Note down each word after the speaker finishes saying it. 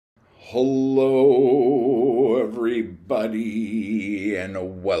Hello everybody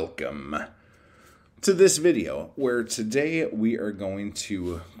and welcome to this video where today we are going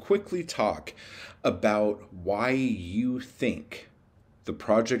to quickly talk about why you think the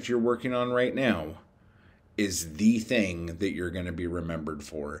project you're working on right now is the thing that you're going to be remembered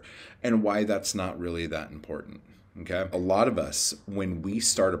for and why that's not really that important. Okay? A lot of us, when we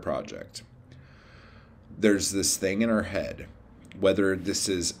start a project, there's this thing in our head. Whether this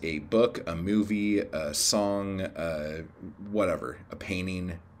is a book, a movie, a song, whatever, a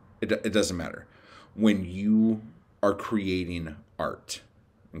painting, it doesn't matter. When you are creating art,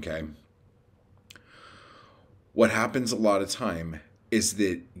 okay, what happens a lot of time is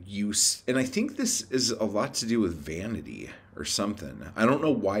that and I think this is a lot to do with vanity or something. I don't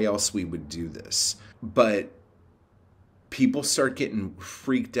know why else we would do this, but people start getting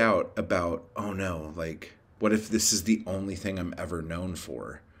freaked out about, oh no, like, what if this is the only thing I'm ever known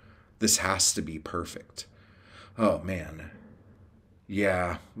for? This has to be perfect. Oh man.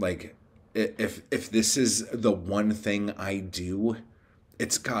 Yeah, like if this is the one thing I do,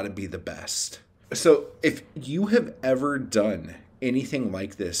 it's got to be the best. So if you have ever done anything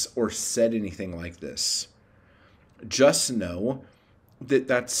like this or said anything like this, just know that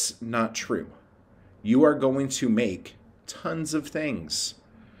that's not true. You are going to make tons of things.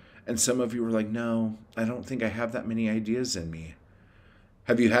 And some of you were like, no, I don't think I have that many ideas in me.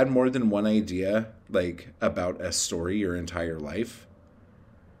 Have you had more than one idea, like, about a story your entire life?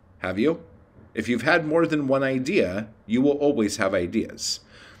 Have you? If you've had more than one idea, you will always have ideas.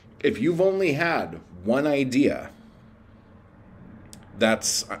 If you've only had one idea,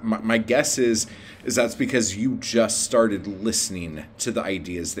 that's my guess is that's because you just started listening to the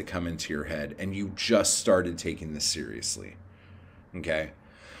ideas that come into your head and you just started taking this seriously. Okay?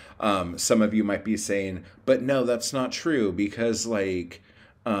 Some of you might be saying, but no, that's not true because like,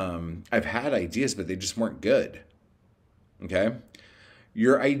 I've had ideas, but they just weren't good. Okay.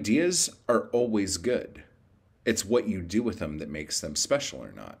 Your ideas are always good. It's what you do with them that makes them special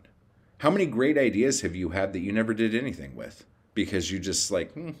or not. How many great ideas have you had that you never did anything with? Because you just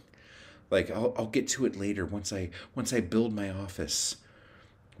like, I'll get to it later once I build my office,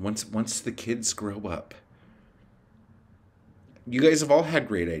 once the kids grow up. You guys have all had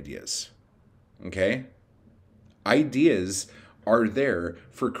great ideas, okay? Ideas are there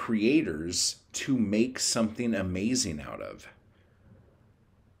for creators to make something amazing out of,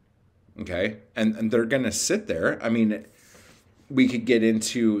 okay? And they're going to sit there. I mean, we could get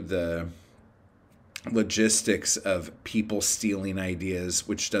into the logistics of people stealing ideas,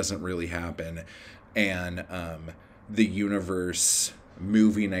 which doesn't really happen, and the universe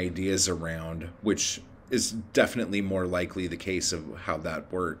moving ideas around, which is definitely more likely the case of how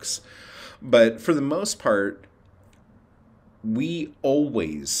that works. But for the most part, we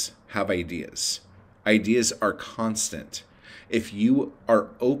always have ideas. Ideas are constant. If you are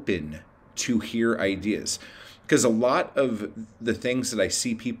open to hear ideas, because a lot of the things that I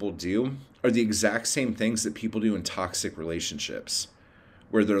see people do are the exact same things that people do in toxic relationships,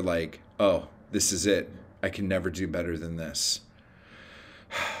 where they're like, oh, this is it. I can never do better than this.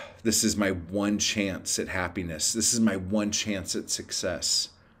 This is my one chance at happiness. This is my one chance at success.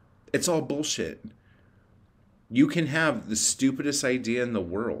 It's all bullshit. You can have the stupidest idea in the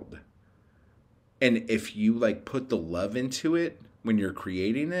world. And if you like put the love into it when you're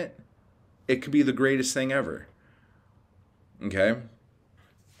creating it, it could be the greatest thing ever. Okay?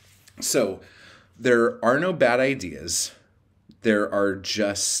 So there are no bad ideas. There are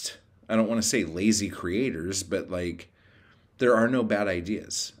just, I don't want to say lazy creators, but like there are no bad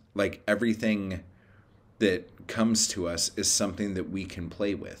ideas. Like everything that comes to us is something that we can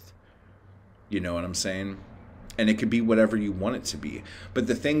play with. You know what I'm saying? And it could be whatever you want it to be. But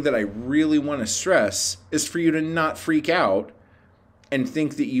the thing that I really want to stress is for you to not freak out and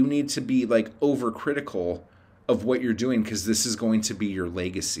think that you need to be like overcritical of what you're doing because this is going to be your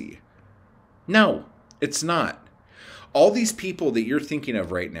legacy. No, it's not. All these people that you're thinking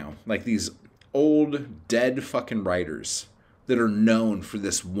of right now, like these old dead fucking writers that are known for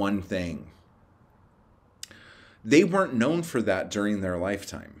this one thing, they weren't known for that during their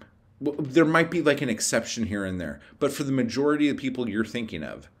lifetime. There might be like an exception here and there, but for the majority of the people you're thinking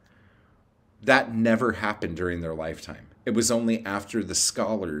of, that never happened during their lifetime. It was only after the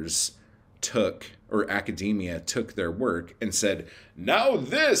scholars or academia took their work and said, now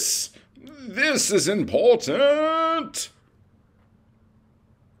this is important.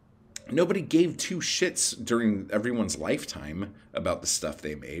 Nobody gave two shits during everyone's lifetime about the stuff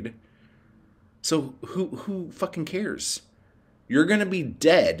they made. So who fucking cares? You're going to be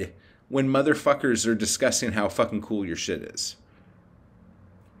dead when motherfuckers are discussing how fucking cool your shit is.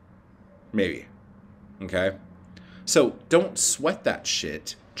 maybe. Okay? So don't sweat that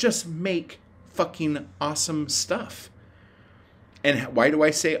shit. Just make fucking awesome stuff. And why do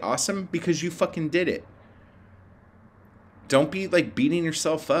I say awesome? Because you fucking did it. Don't be like beating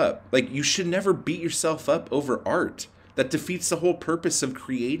yourself up. Like, you should never beat yourself up over art. That defeats the whole purpose of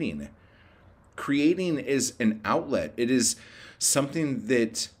creating. Creating is an outlet. It is something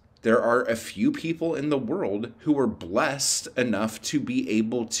that there are a few people in the world who are blessed enough to be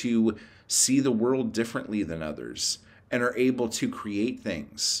able to see the world differently than others and are able to create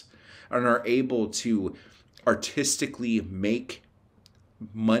things and are able to artistically make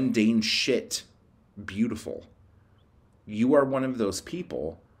mundane shit beautiful. You are one of those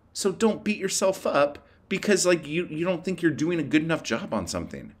people. So don't beat yourself up because like you don't think you're doing a good enough job on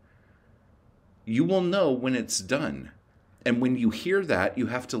something. You will know when it's done. And when you hear that, you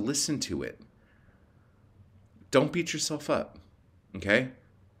have to listen to it. Don't beat yourself up. Okay?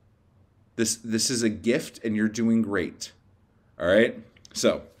 This is a gift and you're doing great. All right?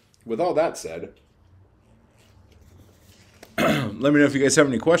 So, with all that said, let me know if you guys have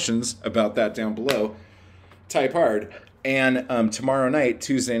any questions about that down below. Type hard. And tomorrow night,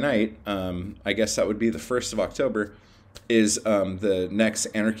 Tuesday night, I guess that would be the 1st of October, is the next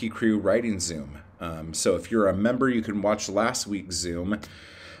Anarchy Crew writing Zoom. So if you're a member, you can watch last week's Zoom.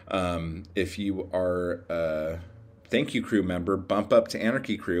 If you are a Thank You Crew member, bump up to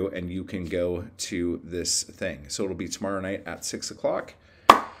Anarchy Crew and you can go to this thing. So it'll be tomorrow night at 6 o'clock.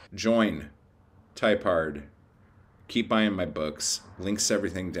 Join. Type hard. Keep buying my books. Links to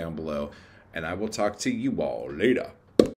everything down below. And I will talk to you all later.